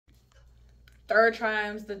Third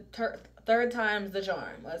time's the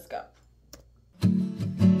charm. Let's go.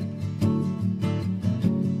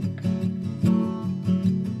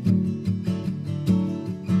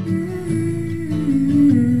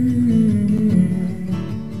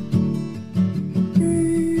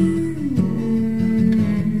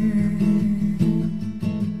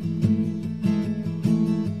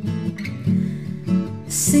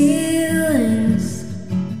 Ceilings,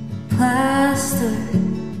 plaster.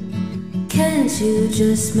 Can't you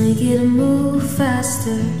just make it move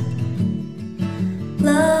faster?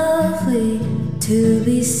 Lovely to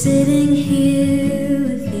be sitting here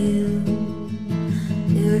with you.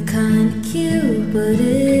 You're kinda cute, but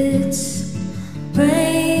it's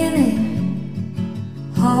raining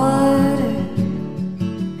harder.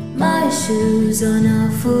 My shoes are now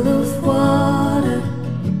full of water.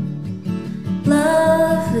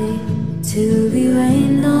 Lovely to be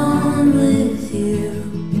rained on with you.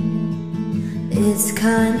 It's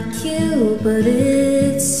kinda cute, but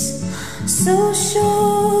it's so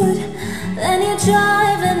short. Then you're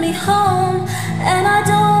driving me home, and I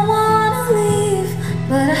don't wanna leave,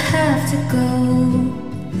 but I have to go.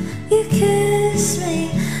 You kiss me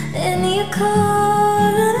in your car,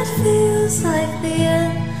 and it feels like the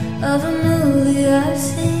end of a movie I've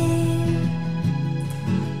seen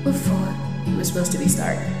before. It was supposed to be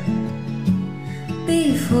start.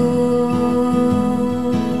 Before.